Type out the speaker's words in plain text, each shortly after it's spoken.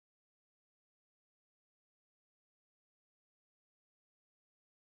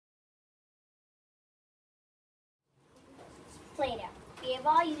Play-Doh. We have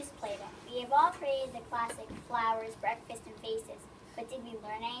all used Play-Doh. We have all created the classic flowers, breakfast, and faces. But did we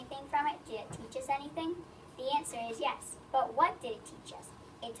learn anything from it? Did it teach us anything? The answer is yes. But what did it teach us?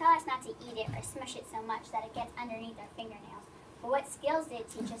 It taught us not to eat it or smush it so much that it gets underneath our fingernails. But what skills did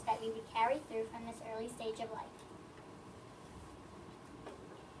it teach us that we would carry through from this early stage of life?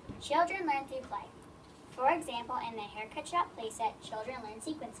 Children learn through play. For example, in the Haircut Shop playset, children learn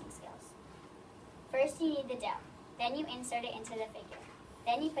sequencing skills. First, you need the dough. Then you insert it into the figure.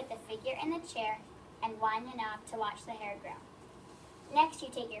 Then you put the figure in the chair and wind the knob to watch the hair grow. Next, you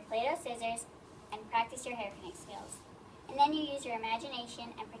take your Play-Doh scissors and practice your hair connect skills. And then you use your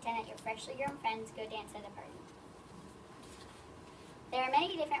imagination and pretend that your freshly grown friends go dance at a party. There are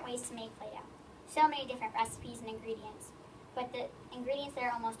many different ways to make Play-Doh. So many different recipes and ingredients. But the ingredients that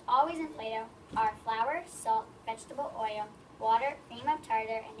are almost always in Play-Doh are flour, salt, vegetable oil, water, cream of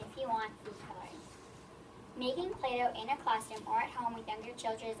tartar, and if you want, food coloring. Making Play-Doh in a classroom or at home with younger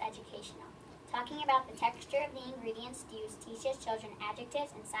children is educational. Talking about the texture of the ingredients used teaches children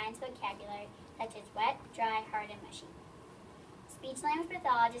adjectives and science vocabulary such as wet, dry, hard, and mushy. Speech language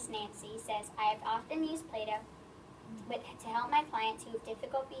pathologist Nancy says, I have often used Play-Doh to help my clients who have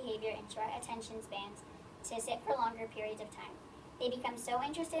difficult behavior and short attention spans to sit for longer periods of time. They become so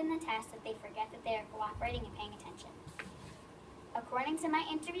interested in the task that they forget that they are cooperating and paying attention. According to my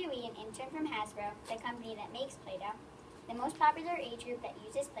interviewee, an intern from Hasbro, the company that makes Play-Doh, the most popular age group that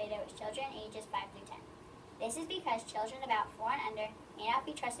uses Play-Doh is children ages 5 through 10. This is because children about 4 and under may not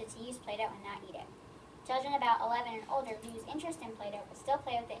be trusted to use Play-Doh and not eat it. Children about 11 and older lose interest in Play-Doh but still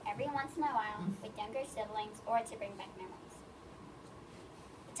play with it every once in a while with younger siblings or to bring back memories.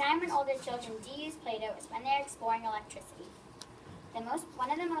 The time when older children do use Play-Doh is when they're exploring electricity. One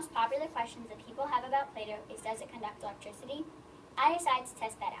of the most popular questions that people have about Play-Doh is, does it conduct electricity? I decided to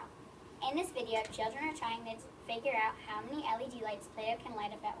test that out. In this video, children are trying to figure out how many LED lights Play-Doh can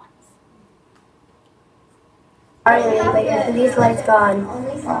light up at once. Are these lights gone?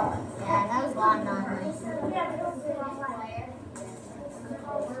 Yeah, that was long gone.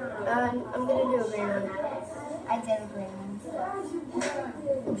 I'm going to do a green one. I did a green one.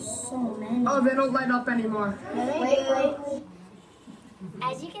 There's so many. Oh, they don't light up anymore. Wait.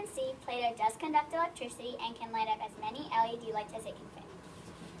 As you can see, Play-Doh does conduct electricity and can light up as many LED lights as it can fit.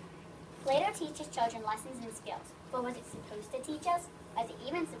 Play-Doh teaches children lessons and skills, but was it supposed to teach us? Was it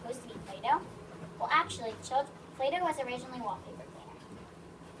even supposed to be Play-Doh? Well, actually, Play-Doh was originally wallpaper cleaner.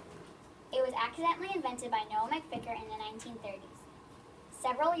 It was accidentally invented by Noah McVicker in the 1930s.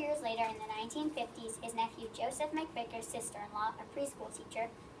 Several years later, in the 1950s, his nephew Joseph McVicker's sister-in-law, a preschool teacher,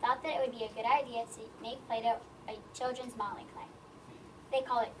 thought that it would be a good idea to make Play-Doh a children's modeling clay. They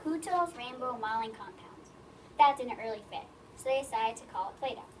called it Kuto's Rainbow Modeling Compound. That didn't really fit, so they decided to call it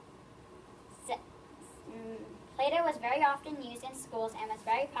Play-Doh. Play-Doh was very often used in schools and was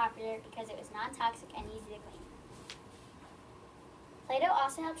very popular because it was non-toxic and easy to clean. Play-Doh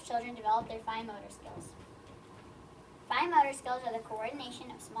also helps children develop their fine motor skills. Fine motor skills are the coordination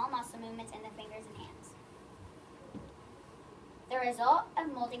of small muscle movements in the fingers and hands. The result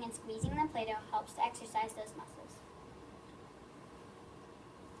of molding and squeezing the Play-Doh helps to exercise those muscles.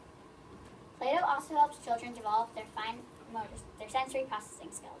 Play-Doh also helps children develop their sensory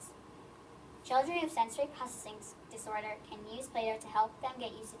processing skills. Children who have sensory processing disorder can use Play-Doh to help them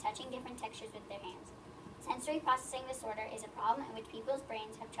get used to touching different textures with their hands. Sensory processing disorder is a problem in which people's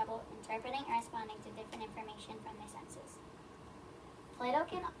brains have trouble interpreting and responding to different information from their senses. Play-Doh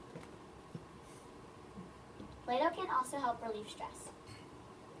can also help relieve stress.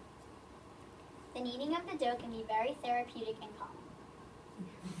 The kneading of the dough can be very therapeutic and calming.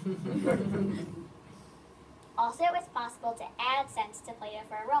 Also, it's possible to add scents to Play-Doh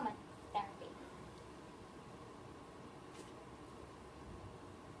for aromatherapy.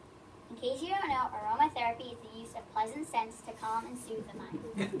 In case you don't know, aromatherapy is the use of pleasant scents to calm and soothe the mind.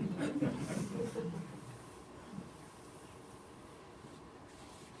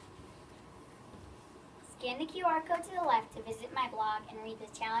 Scan the QR code to the left to visit my blog and read the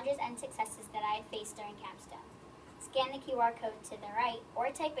challenges and successes that I had faced during Capstone. Scan the QR code to the right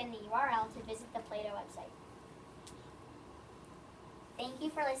or type in the URL to visit the Play-Doh website. Thank you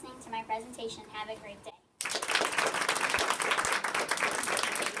for listening to my presentation. Have a great day.